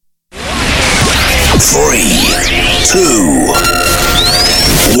3, 2,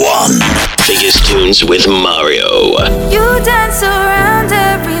 1. Biggest tunes with Mario. You dance around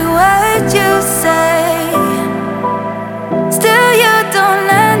every word you say. Still you don't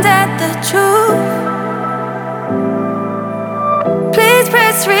land at the truth. Please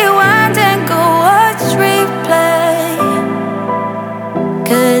press rewind and go watch replay.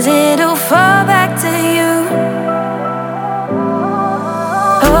 'Cause it'll fall back to you.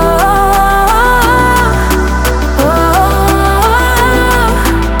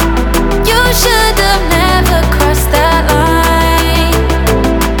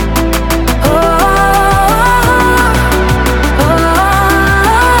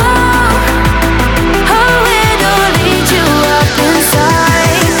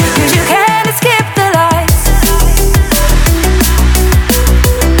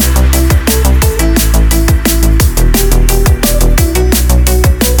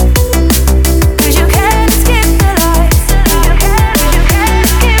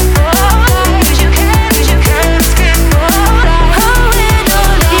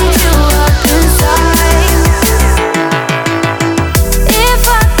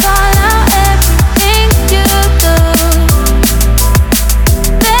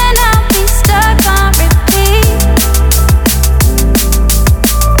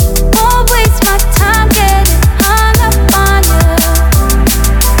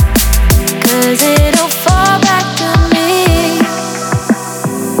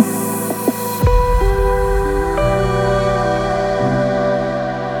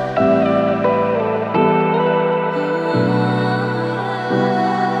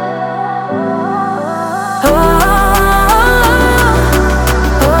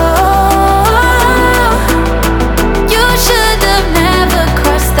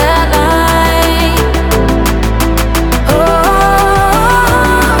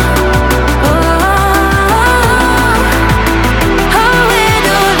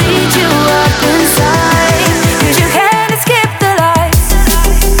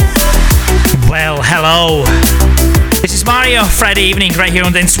 Friday evening right here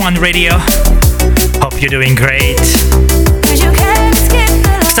on Dance One Radio. Hope you're doing great.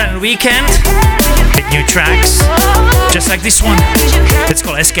 Starting the weekend with new tracks, just like this one. It's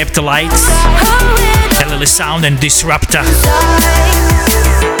called Escape the Lights, Lily Sound and Disruptor.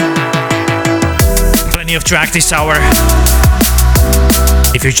 Plenty of track this hour.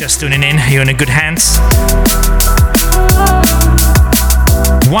 If you're just tuning in, you're in good hands.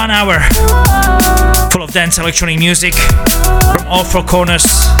 1 hour full of dance electronic music from all four corners,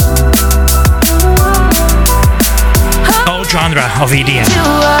 all genre of EDM.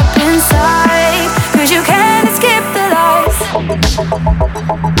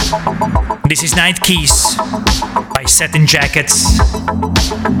 This is Night Keys by Satin Jackets.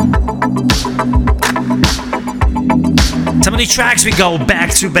 Some of the tracks we go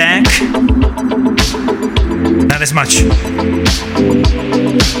back to back, not as much.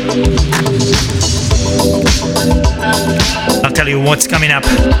 I'll tell you what's coming up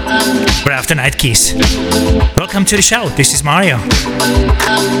right after Night Keys. Welcome to the show. This is Mario.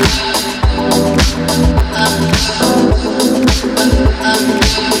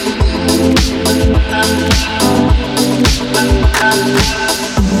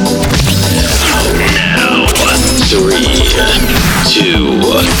 Now, 3, 2,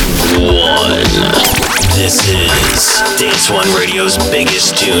 1. This is Dance One Radio's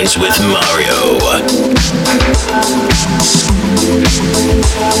biggest tunes with Mario.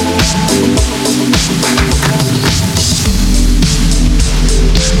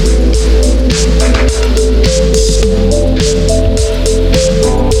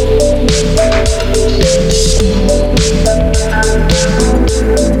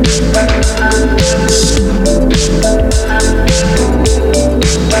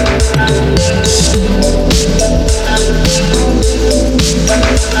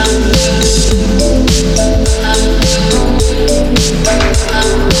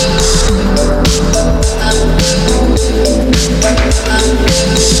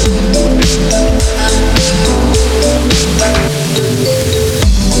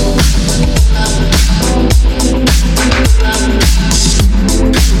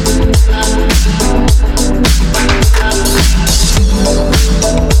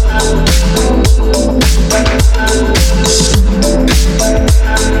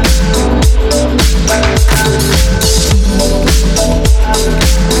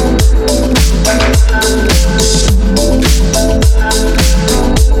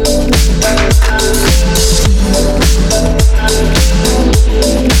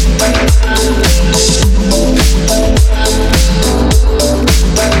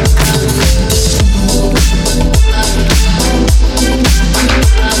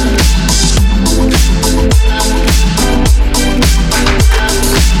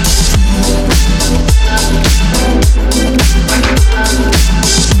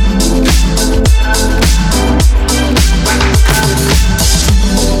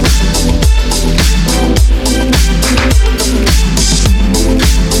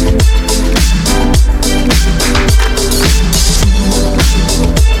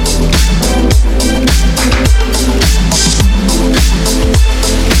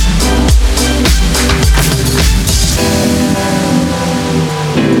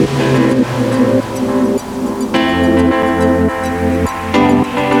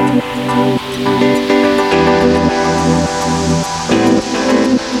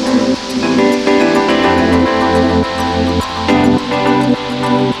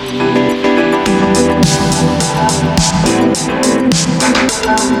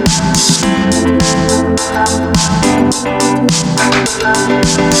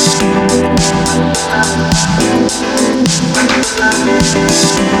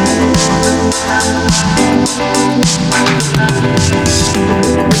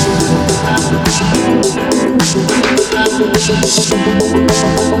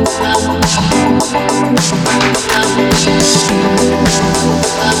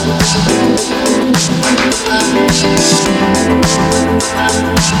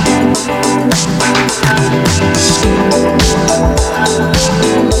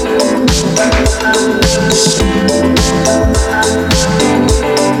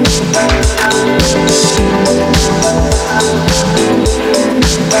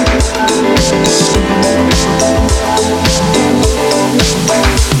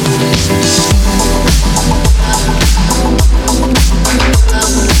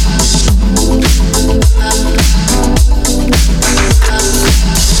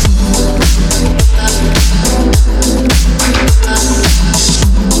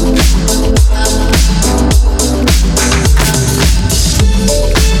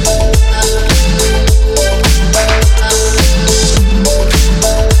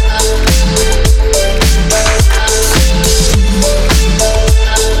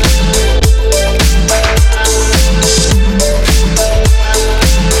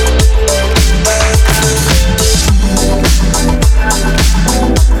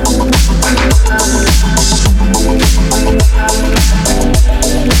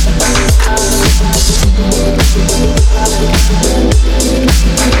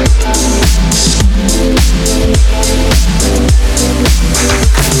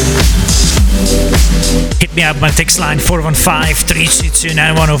 My text line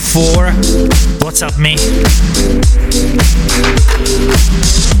 415-322-9104. What's up, me? You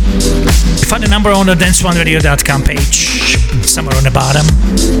find the number on the dance1radio.com page, somewhere on the bottom.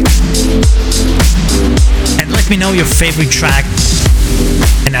 And let me know your favorite track,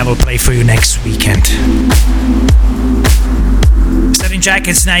 and I will play for you next weekend. Satin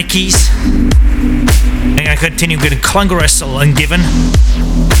Jackets, Nikes. I'm gonna continue with Clunger Wrestle and Given.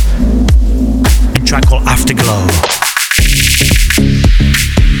 Track called Afterglow.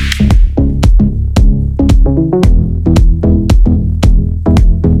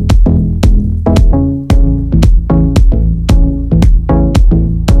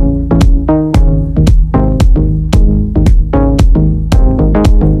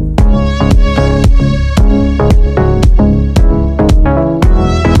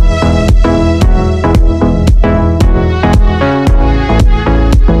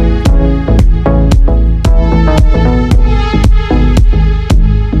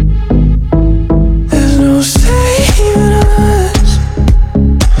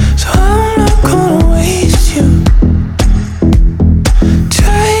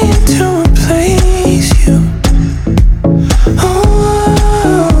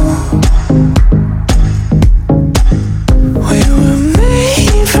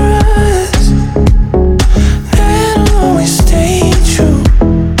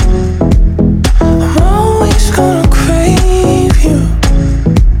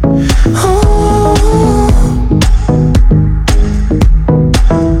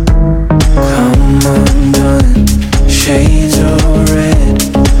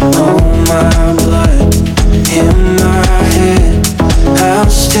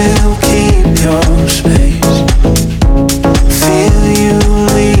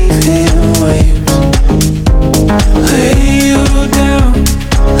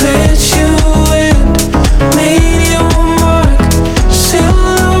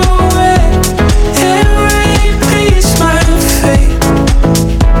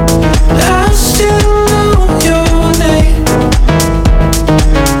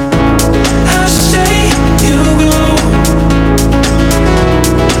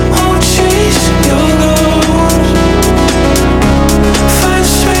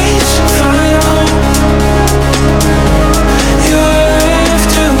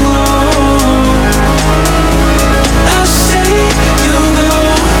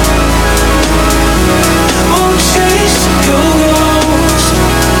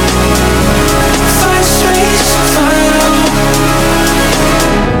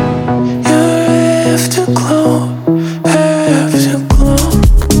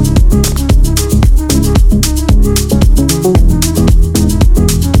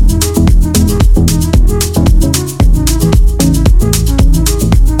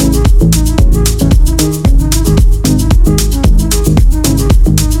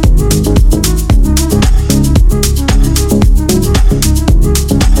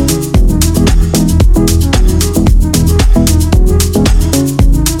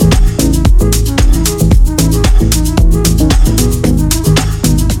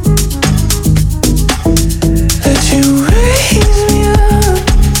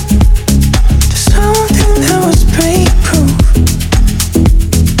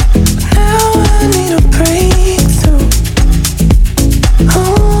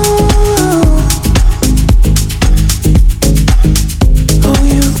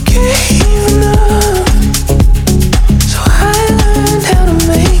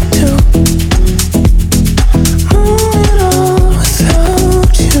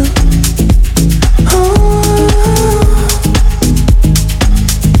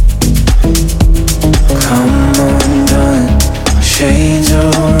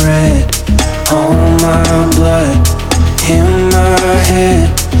 red on my blood, in my head.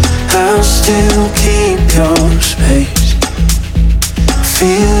 I'll still keep your space.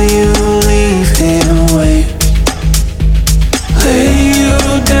 Feel you leave in waves. Lay you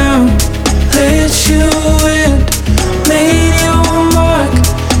down, let you in. Made your mark,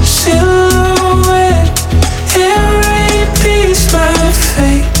 silhouette. Every piece my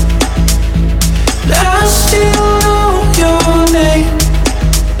fate. I still know your name.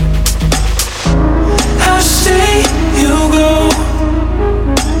 I stay, you go.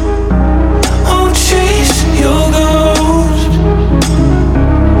 Won't chase your ghost.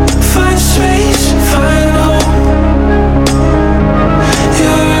 Find space, find hope.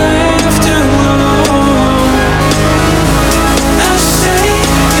 You're afterglow. I stay,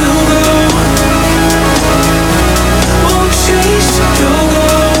 you go. Won't chase your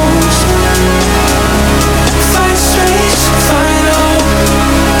ghost. Find space, find hope.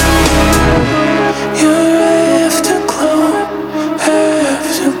 You're afterglow,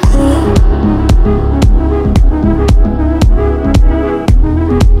 afterglow.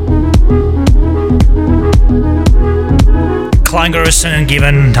 Klangerson and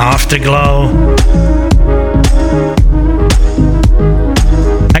given Afterglow.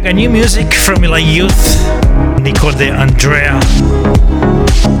 I got new music from my youth. Nico de Andrea.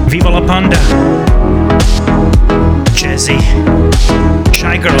 Viva la Panda. Jazzy.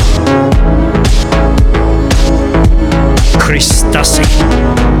 Shy Girl. Chris Tassi.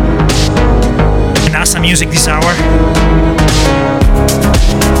 NASA music this hour.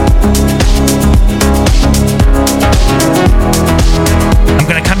 I'm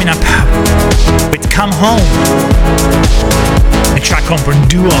gonna coming up with Come Home, a track on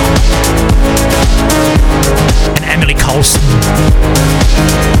Duo and Emily Colson.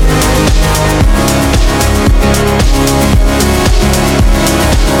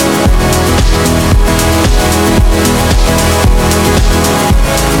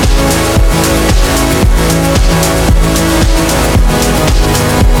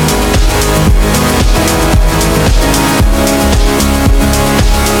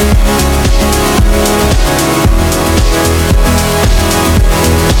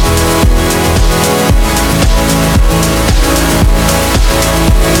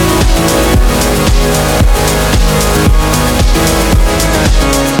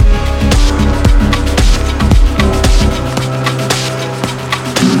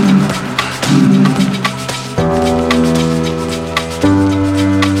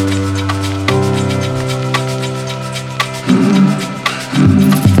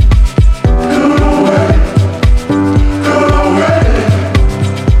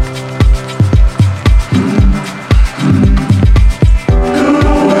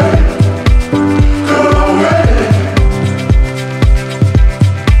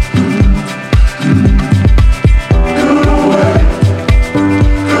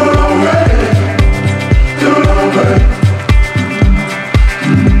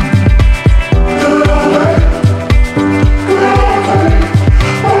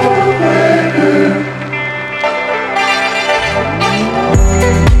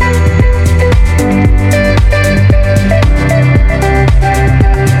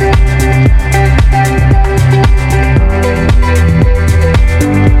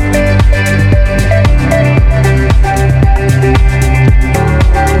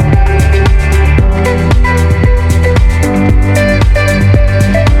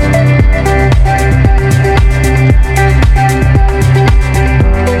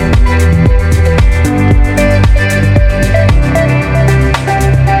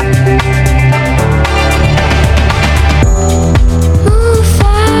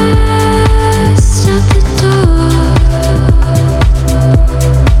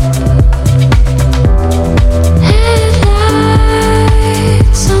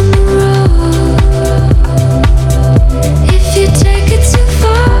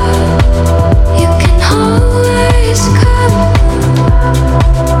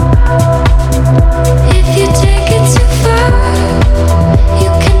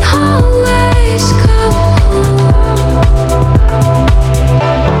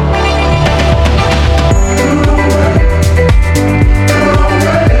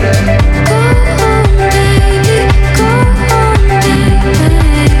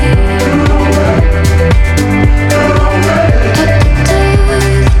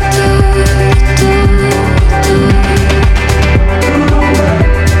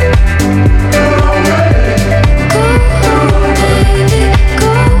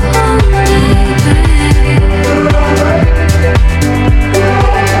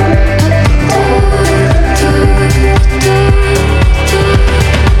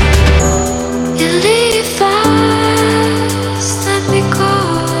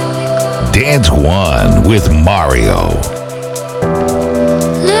 One with Mario.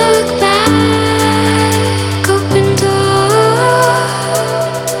 Look back, open door.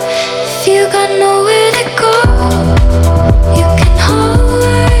 If you got nowhere to go, you can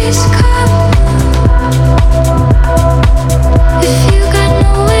always come. If you got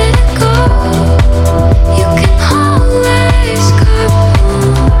nowhere to go, you can always come.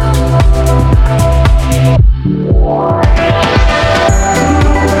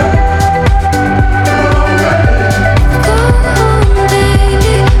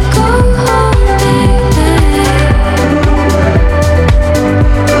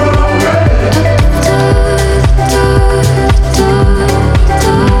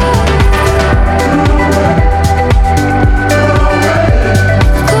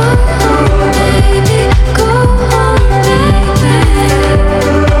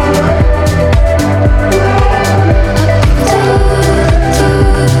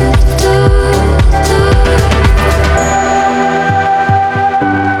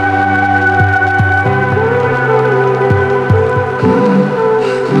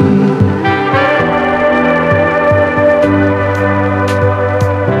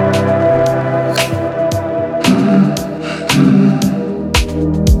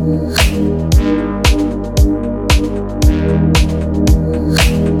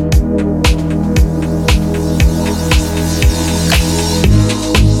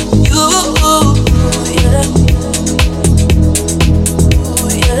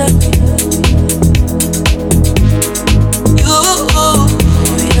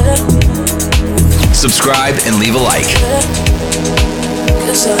 Subscribe and leave a like.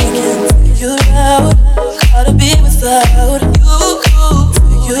 Cause I can't figure out how to be without you.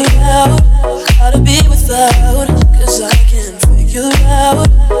 Figure out how to be without. Cause I can't figure out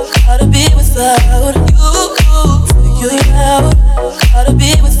how to be without you. Figure out how to be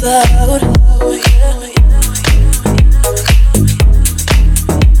without.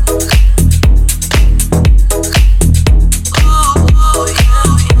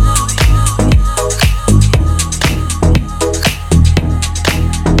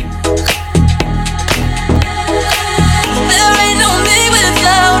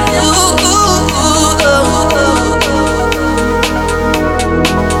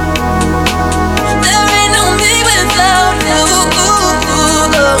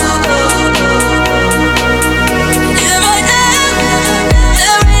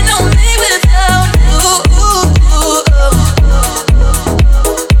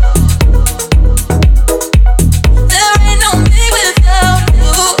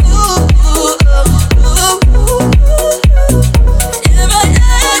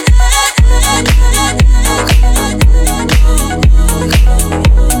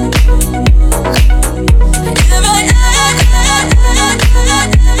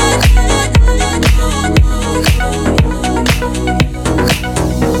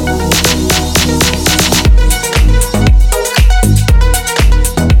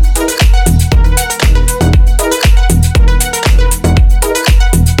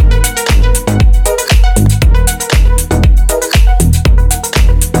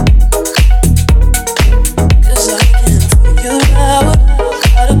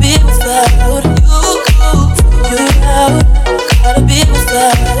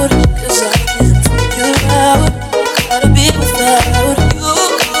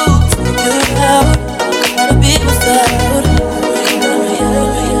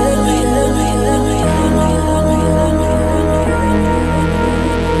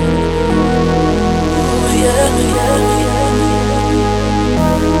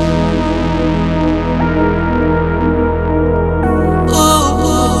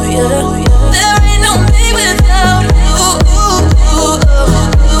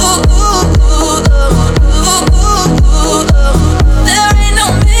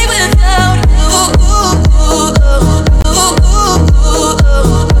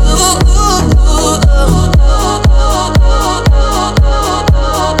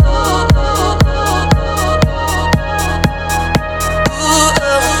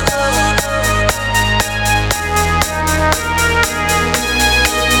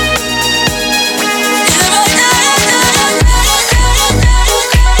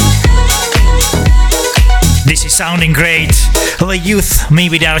 Sounding great. The Youth, Me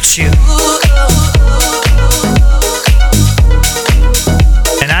Without You.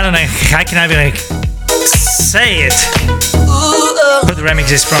 And I don't know how can I be like say it. Who the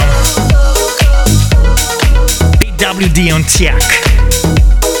remix is from? BWD on Tiak.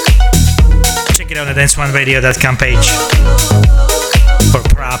 Check it out on the danceoneradio.com page for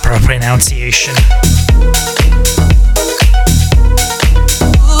proper pronunciation.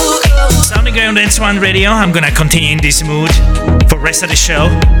 On Dance One Radio. I'm gonna continue in this mood for the rest of the show.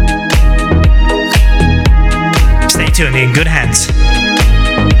 Stay tuned, in good hands.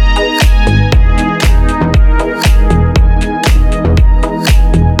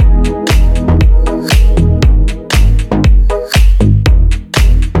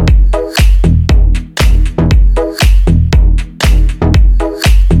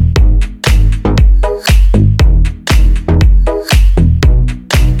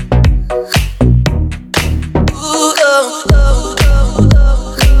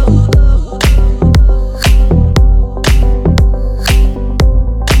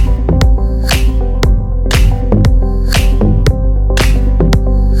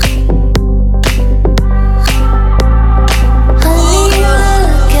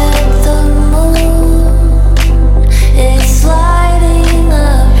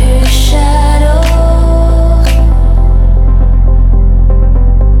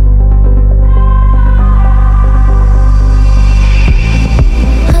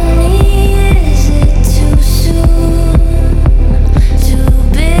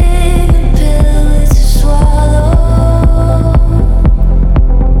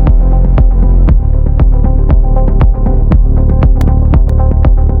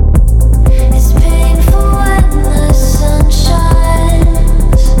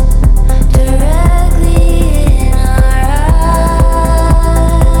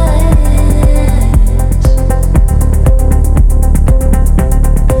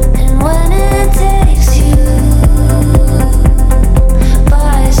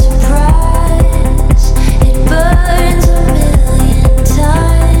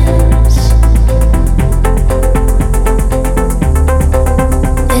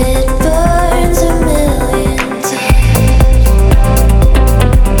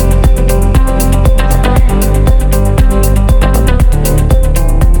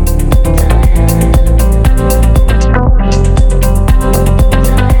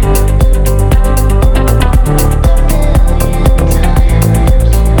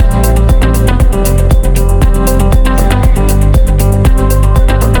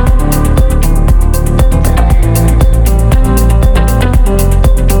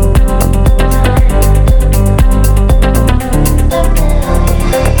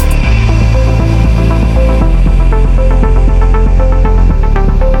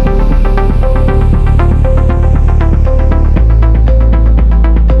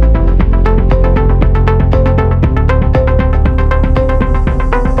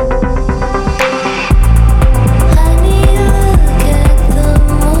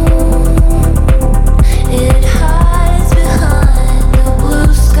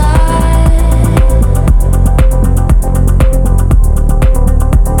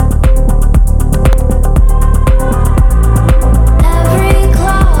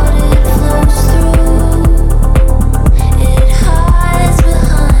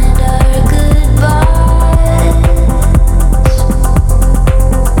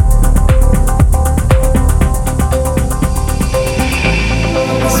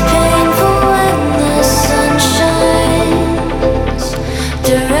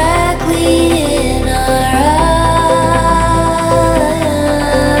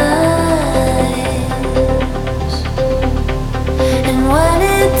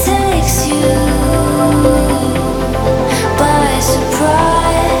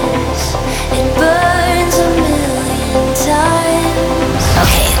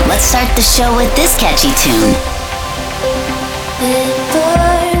 start the show with this catchy tune. It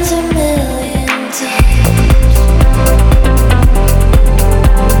burns a million times.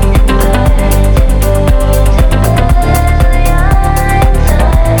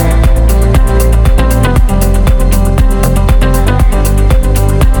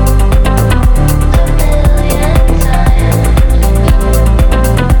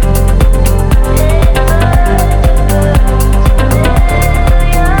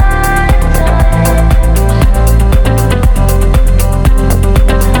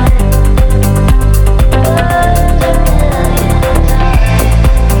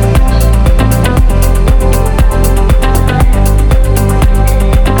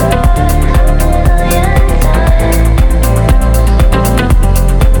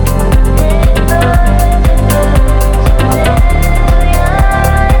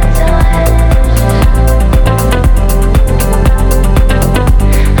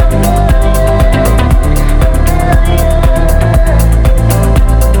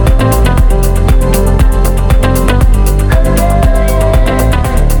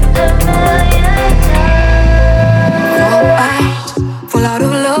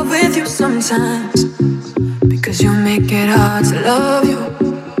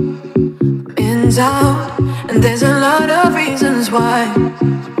 things out, and there's a lot of reasons why,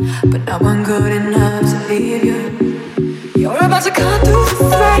 but not one good enough to leave you. You're about to cut through the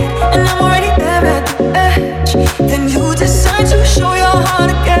thread, and I'm already there at the edge. Then you decide to show your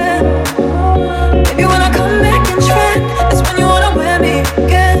heart again. Maybe when I come back in trend, that's when you wanna wear me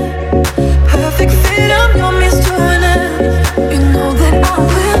again. Perfect fit, I'm your means to an end. You know that I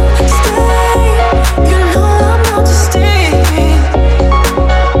will stay. You know I'm about to stay.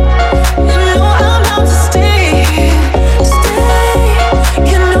 You know I'm about to stay. Stay.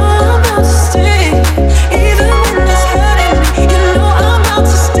 You know I'm about to stay. Even when it's hurting me, you know I'm about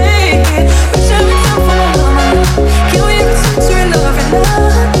to stay. Wish I would come for my love. Can we return to your love and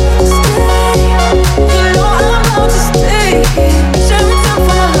love? Stay. You know I'm about to stay. Wish I would come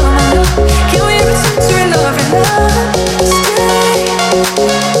for my love. Can we return to your love and love? Stay.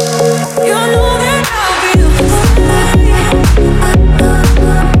 You know that I'll be the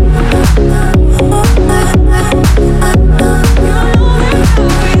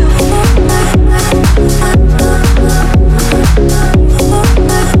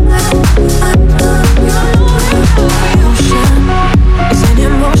It's an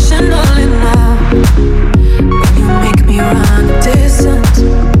emotional enough. When you make me run the distance,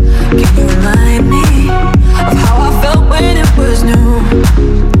 can you remind me of how I felt when it was new?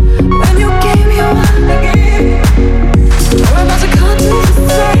 When you gave me what I gave. We're about to cut through the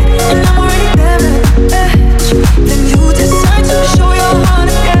thread, and I'm already there at the edge. Then you decide to show your heart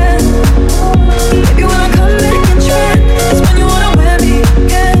again. Maybe when I come back in trend, that's when you wanna wear me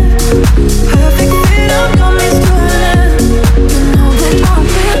again. Perfect fit, I'm your means to an end. You know that I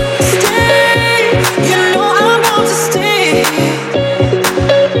will stay. You know I'm about to stay.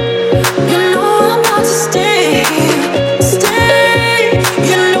 You know I'm about to stay. Stay.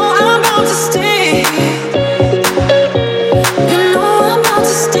 You know I'm about to stay. You know I'm about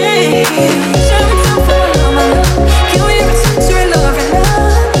to stay. Shall we come for love, my love? Can we return to your love and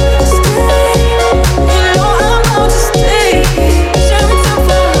love? Stay. You know I'm about to stay. Shall we come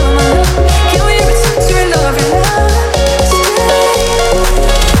for love, my love? Can we return to your love and love? Stay.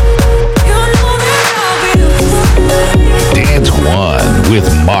 You know that I'll be the Dance One with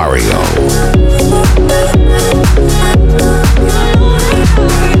Mario.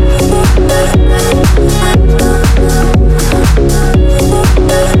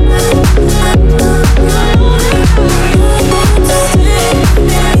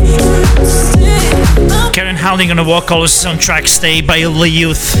 Karen Howling on the vocals on track Stay by the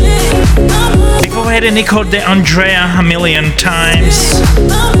Youth. Before we had Nico De Andrea a million times.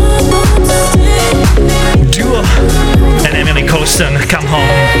 Duo and Emily Colston, Come Home.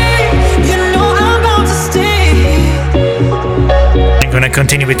 You know I'm about to stay. I'm gonna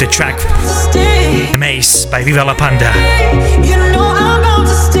continue with the track Stay. Maze by Viva La Panda. You know I'm about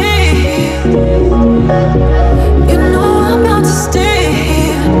to stay. You know I'm about to stay.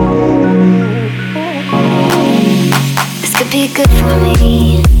 This could be good for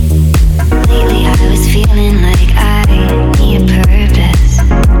me. Lately I was feeling like I need a purpose.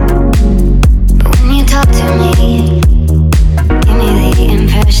 But when you talk to me, give me the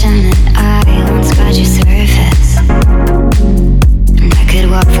impression that I won't scratch your surface. And I could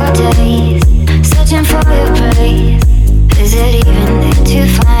walk for days, searching for your praise. Is it even there to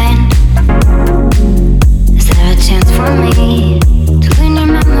find? Is there a chance for me to win your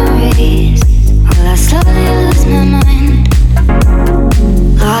memories? Will I slowly lose my mind?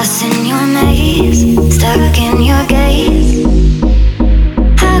 Lost in your maze, stuck in your gaze.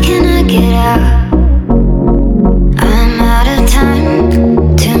 How can I get out? I'm out of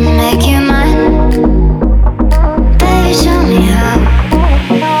time to make you mine. Baby, show me how.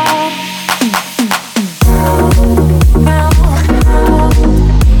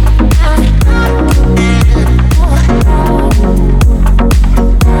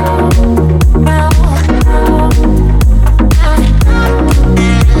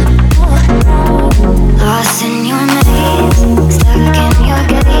 Lost in your maze, stuck in your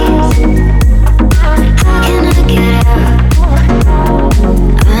gaze. How can I get out?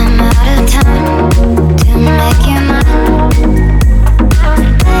 I'm out of time to make you mine.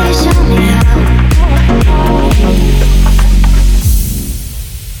 Baby, show me how.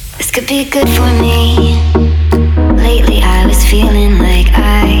 This could be good for me. Lately I was feeling like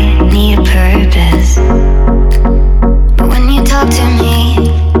I need a purpose. But when you talk to me,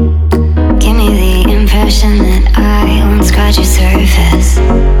 give me the impression that I won't scratch your surface.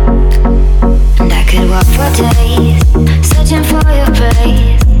 And I could walk for days, searching for your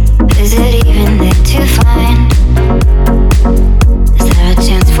praise. Is it even there to find? Is there a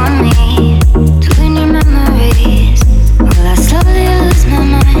chance for me to win your memories? Will I slowly lose my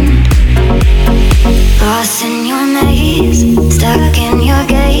mind?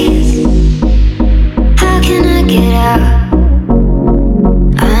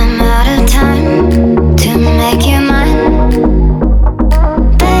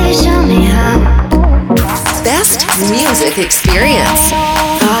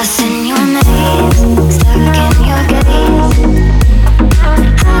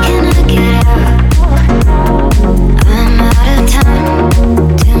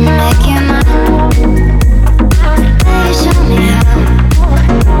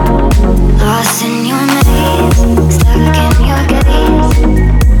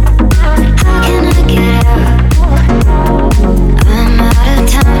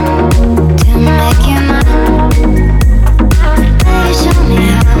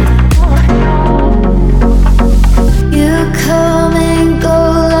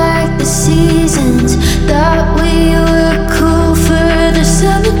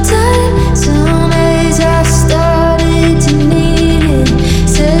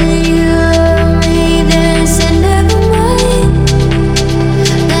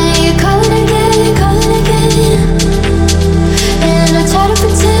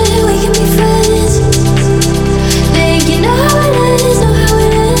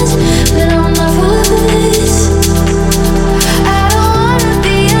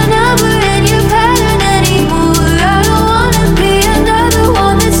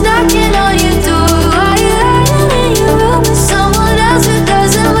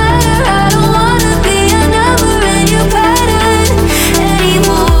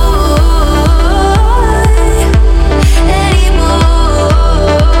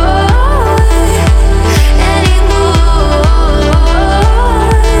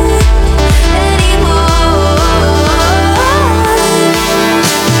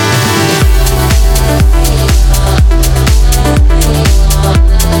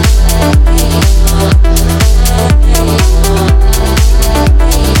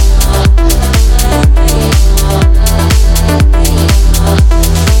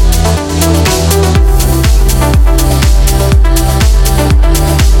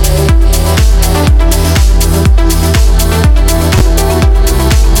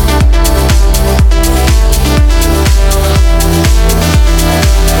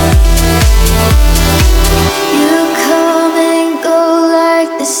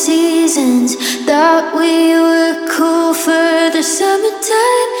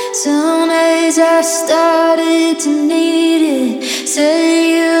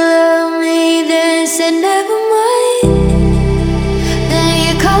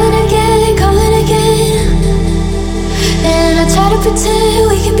 pretend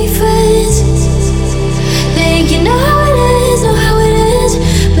we can be friends. Think you know how it is, know how it is,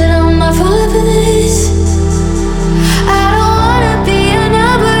 but I'm not falling for this. I don't wanna be a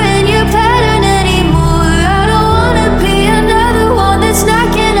number in your pattern anymore. I don't wanna be another one that's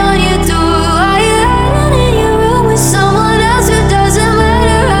knocking on your door. Are you hiding in your room with someone else who doesn't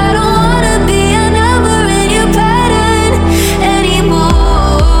matter? I don't wanna be a number in your pattern anymore.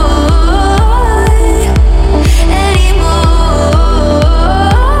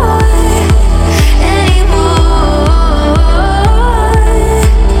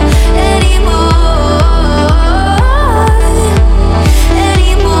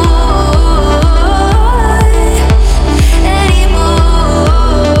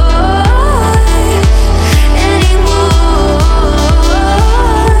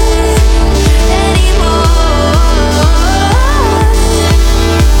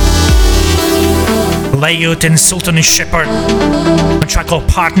 Layut and Sultan and Shepherd, a track called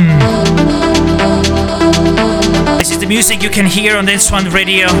Pardon. This is the music you can hear on Dance One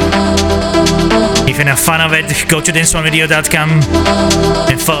Radio. If you're not a fan of it, go to danceoneradio.com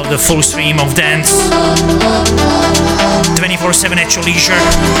and follow the full stream of dance 24/7 at your leisure.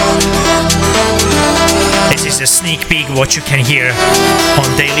 This is a sneak peek of what you can hear on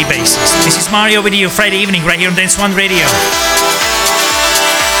a daily basis. This is Mario with you Friday evening right here on Dance One Radio.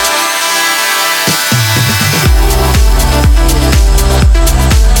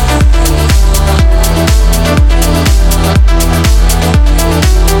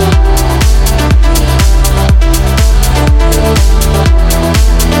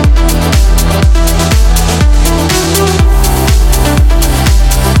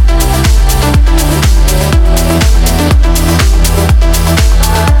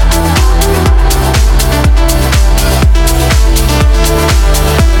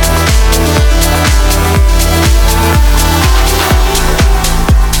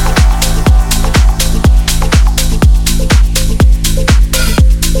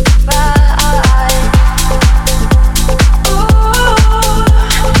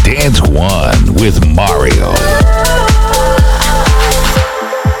 With Mario.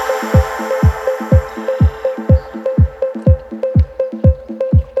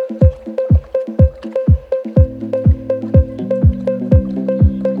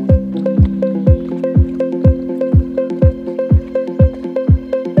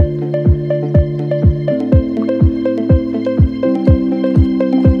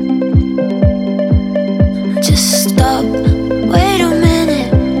 Just stop, wait a minute,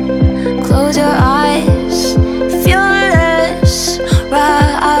 close your eyes, feel this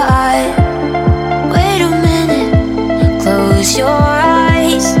right. Wait a minute, close your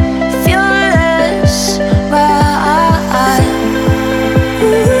eyes, feel this right.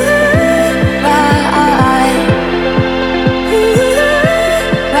 Right.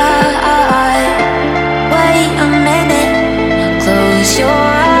 Right. Wait a minute, close your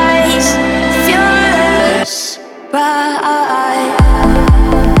eyes, feel this right.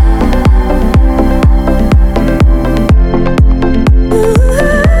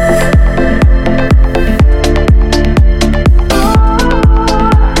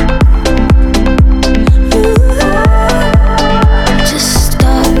 Just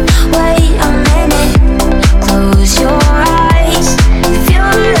stop, wait a minute, close your eyes, feel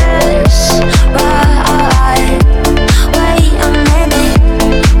this right. Wait a minute,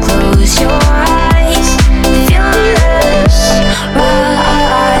 close your eyes, feel this right.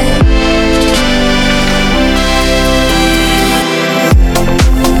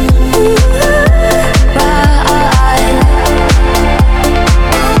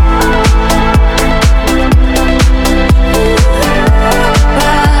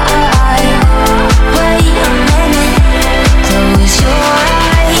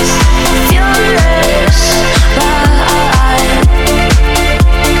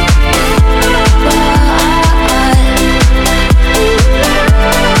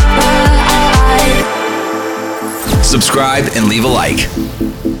 Subscribe and leave a like.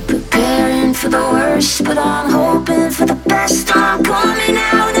 Preparing for the worst, but I'm hoping for the best. I'm coming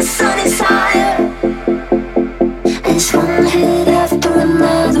out, the sun is higher. It's one hit after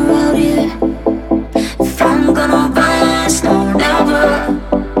another out here. If I'm gonna rise, no, never.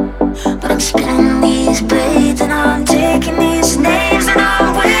 But I'm spinning these blades and I'm taking these names and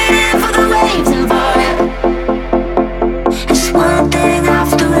I'm waiting for the waves and fire. It's one thing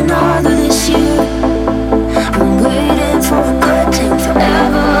after another this year. I'm waiting for a good thing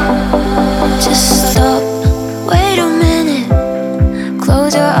forever. Just stop, wait a minute,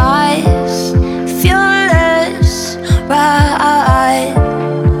 close your eyes, feel this right.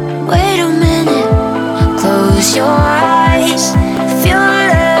 Wait a minute, close your eyes,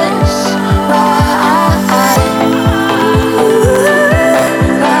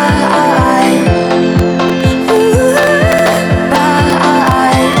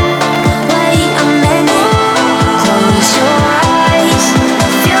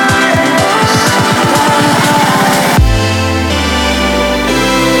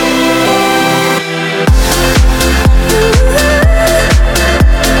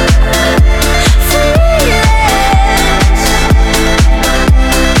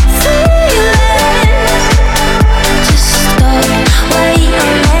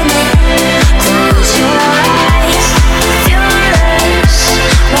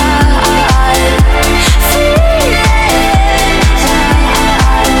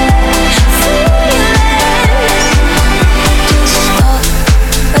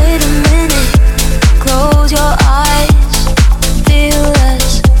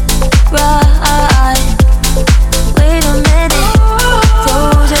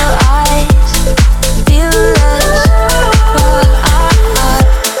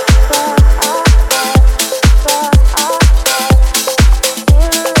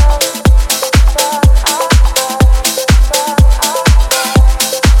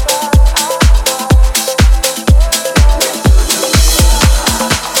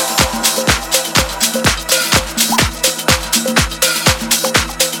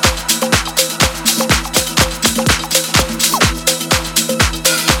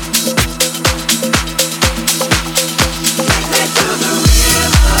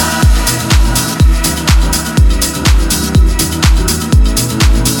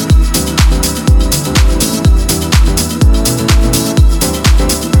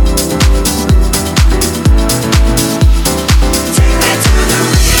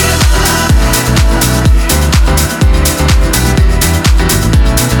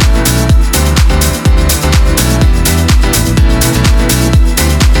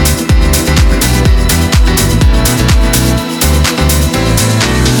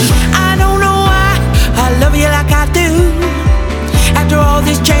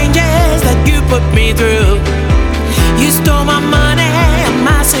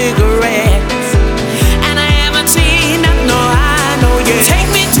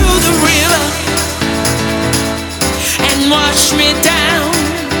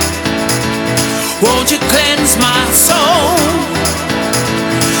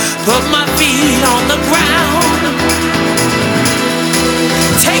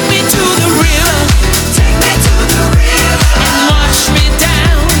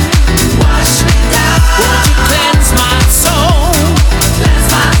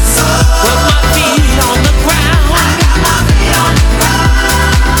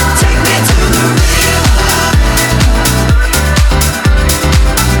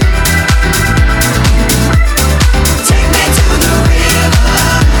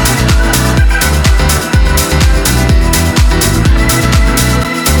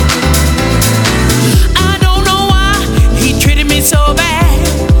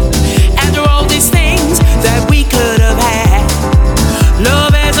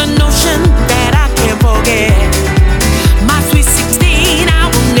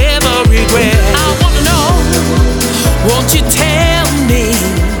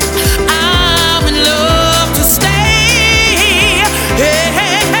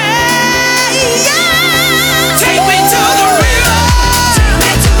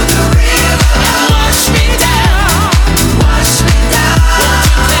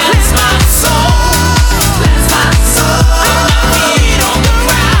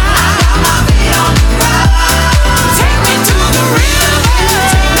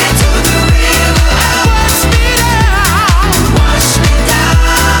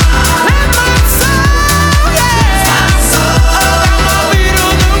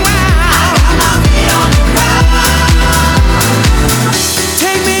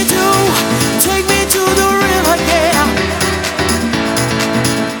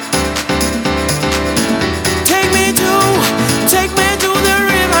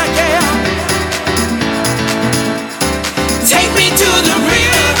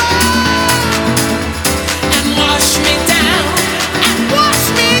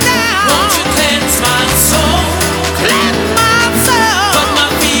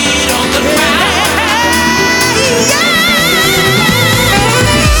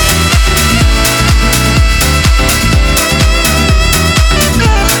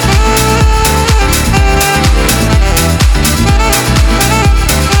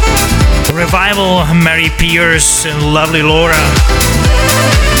 Gospel, Mary Pierce and lovely Laura.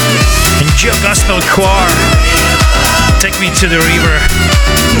 And Joe Gospel Choir, Take Me to the River.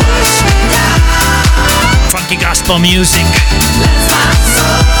 Funky gospel music.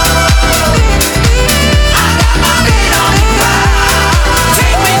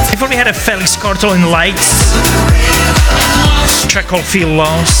 Before we had a Felix Corto in Lights, track called Feel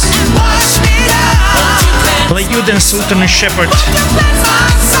Lost. Leigh and Sultan and Shepherd,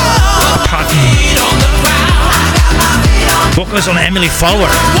 Patton. Vocals on Emily Fowler.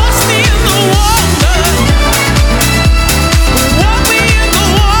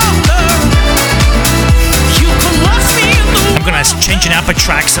 I'm gonna change up the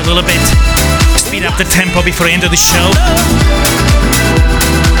tracks a little bit, speed up the tempo before the end of the show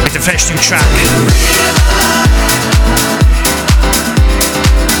with a fresh new track.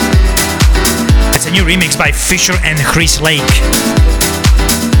 It's a new remix by Fisher and Chris Lake.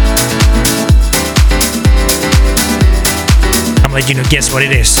 I'm letting you guess what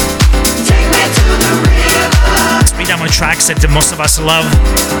it is. Speed up on tracks that most of us love.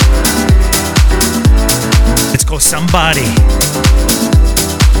 It's called Somebody.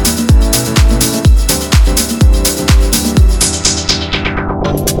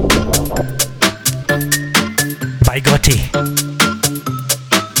 By Gotti.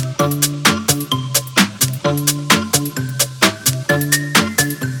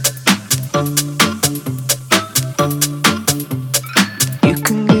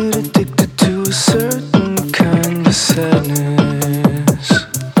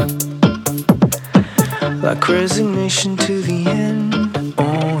 Resignation to the end,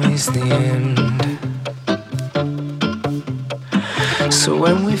 always the end. So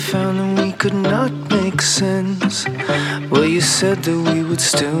when we found that we could not make sense, well, you said that we would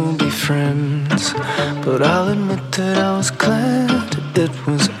still be friends. But I'll admit that I was glad it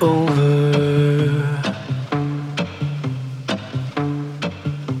was over.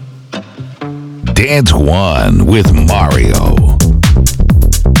 Dance One with Mario.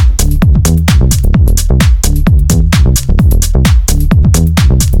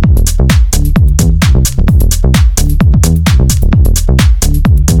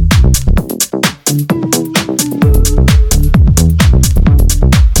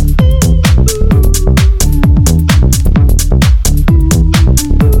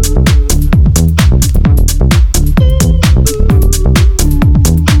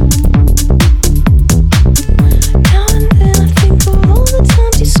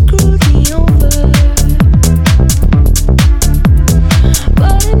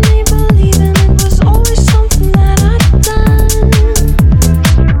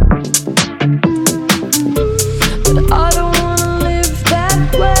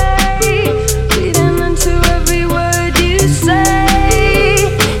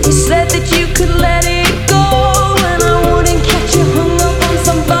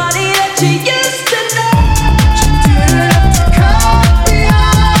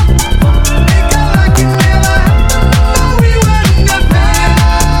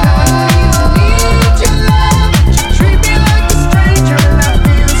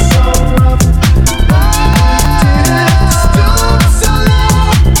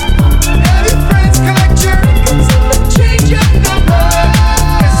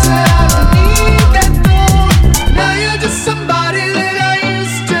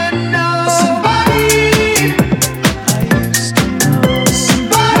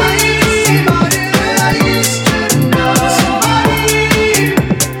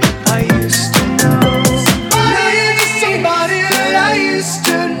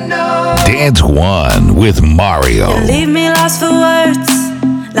 Dance One with Mario. You leave me lost for words,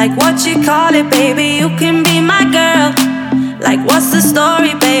 like what you call it, baby. You can be my girl. Like what's the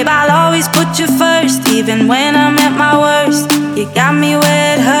story, babe? I'll always put you first, even when I'm at my worst. You got me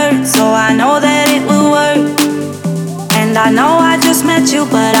where it hurts, so I know that it will work. And I know I just met you,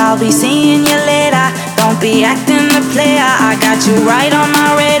 but I'll be seeing you later. Don't be acting the player, I got you right on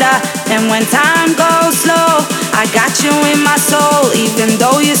my radar. And when time goes slow, I got you in my soul. Even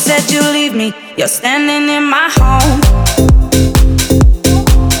though you said you'd leave me, you're standing in my home.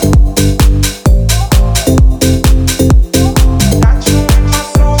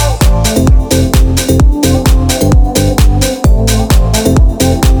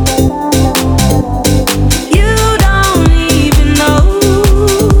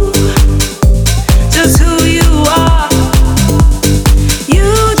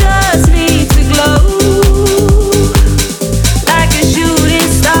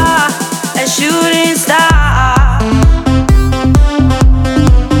 Shooting star.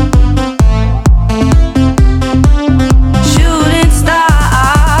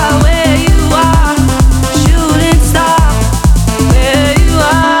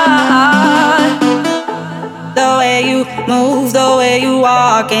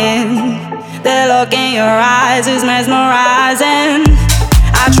 walking. The look in your eyes is mesmerizing.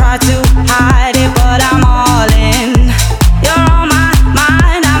 I try to hide it, but I'm all in. You're on my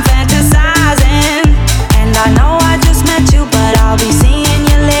mind, I'm fantasizing. And I know I just met you, but I'll be seeing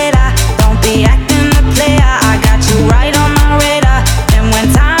you later. Don't be acting the player, I got you right on my radar. And when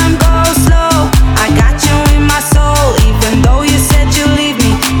time goes slow, I got you in my soul. Even though you said you leave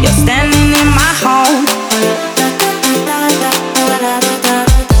me, you're standing in my home.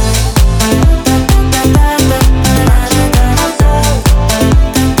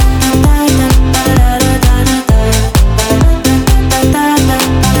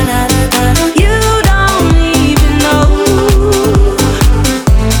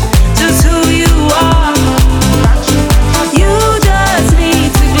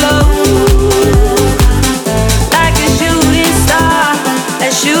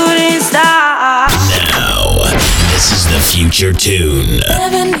 Future tune.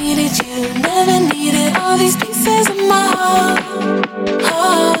 Never needed you, never needed all these pieces of my heart.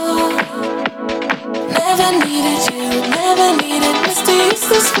 Oh. Never needed you, never needed Mr.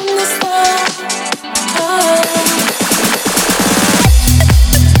 Useless from the start.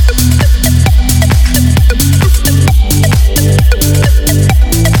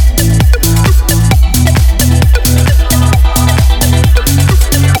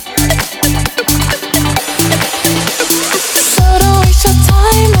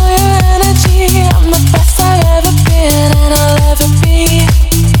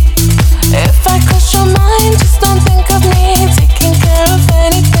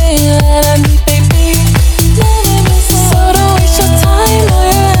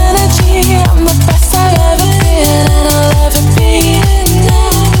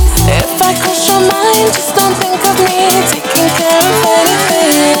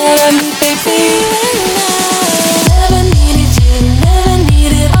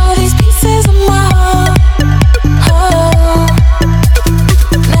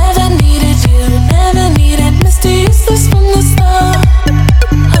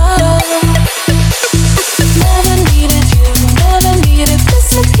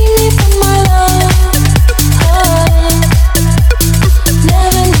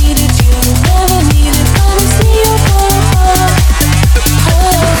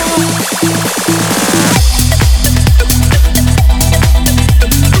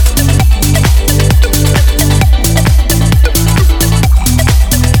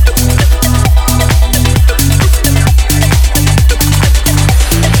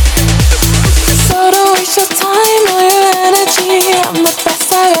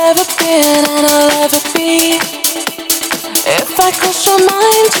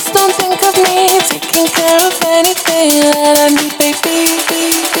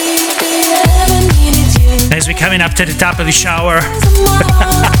 Up to the top of the shower.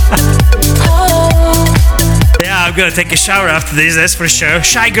 Yeah, I'm gonna take a shower after this, that's for sure.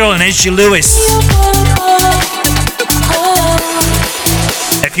 Shy Girl and H.G. Lewis.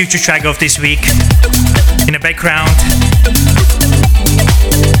 A future track of this week. In the background.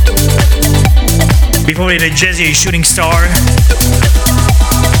 Before it, a Jazzy Shooting Star.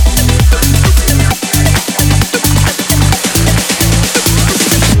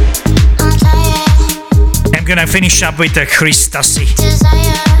 I'm gonna finish up with Chris Stassi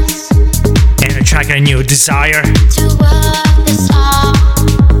and a track on a new Desire.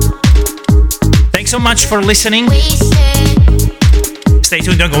 Thanks so much for listening. Stay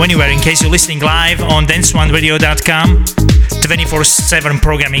tuned, don't go anywhere in case you're listening live on danceoneradio.com. 24/7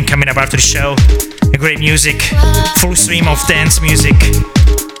 programming coming up after the show. Great music, full stream of dance music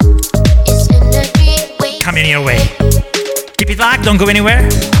coming your way. Keep it locked, don't go anywhere,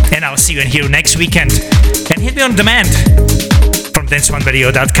 and I'll see you in here next weekend. And hit me on demand from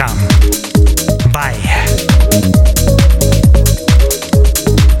danceoneradio.com. Bye.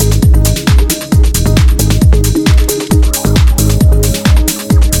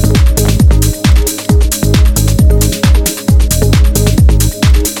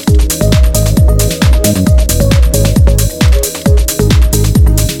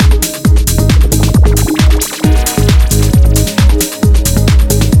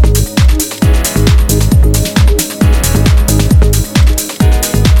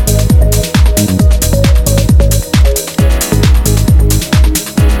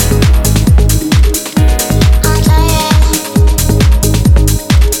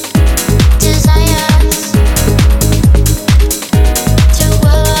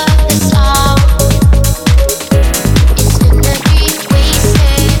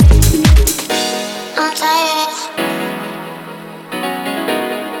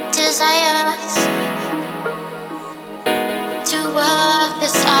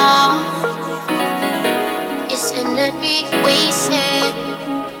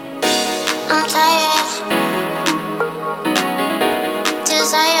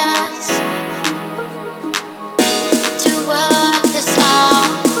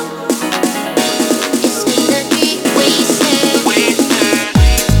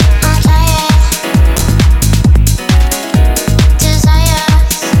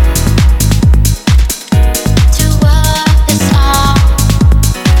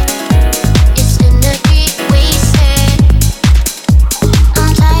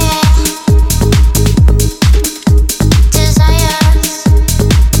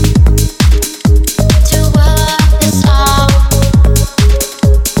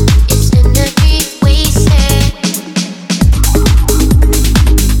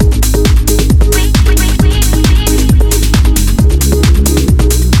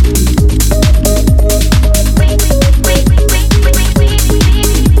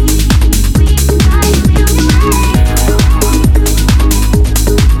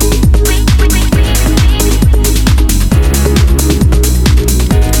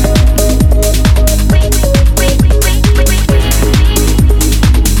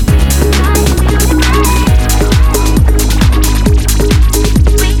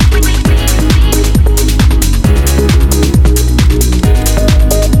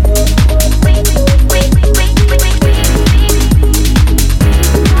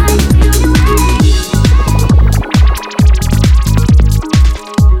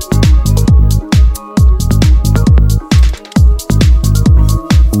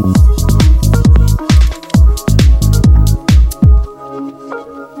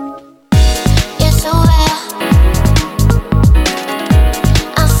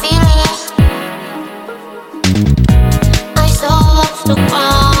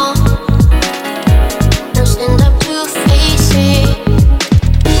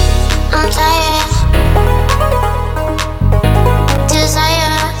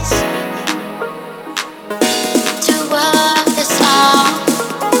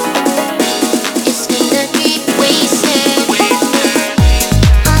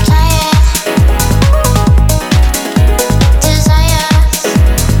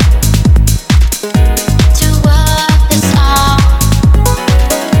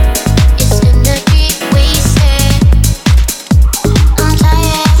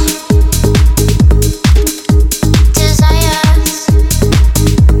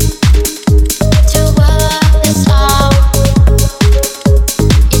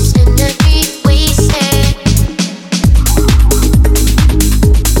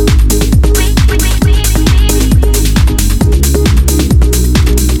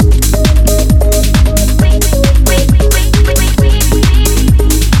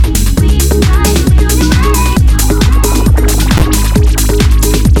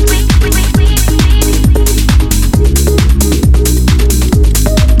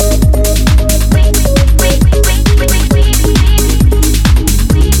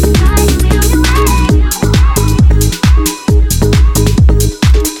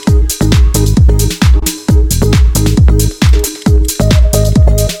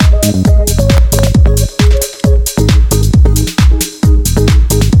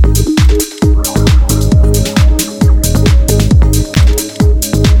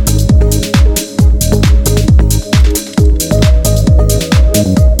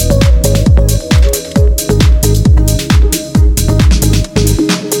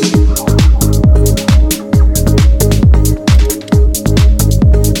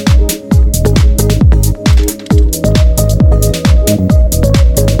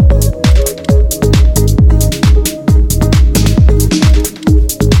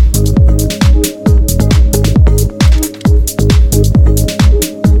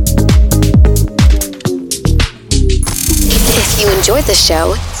 enjoyed the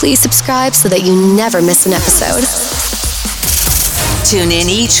show, please subscribe so that you never miss an episode. Tune in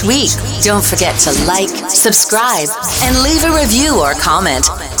each week. Don't forget to like, subscribe, and leave a review or comment.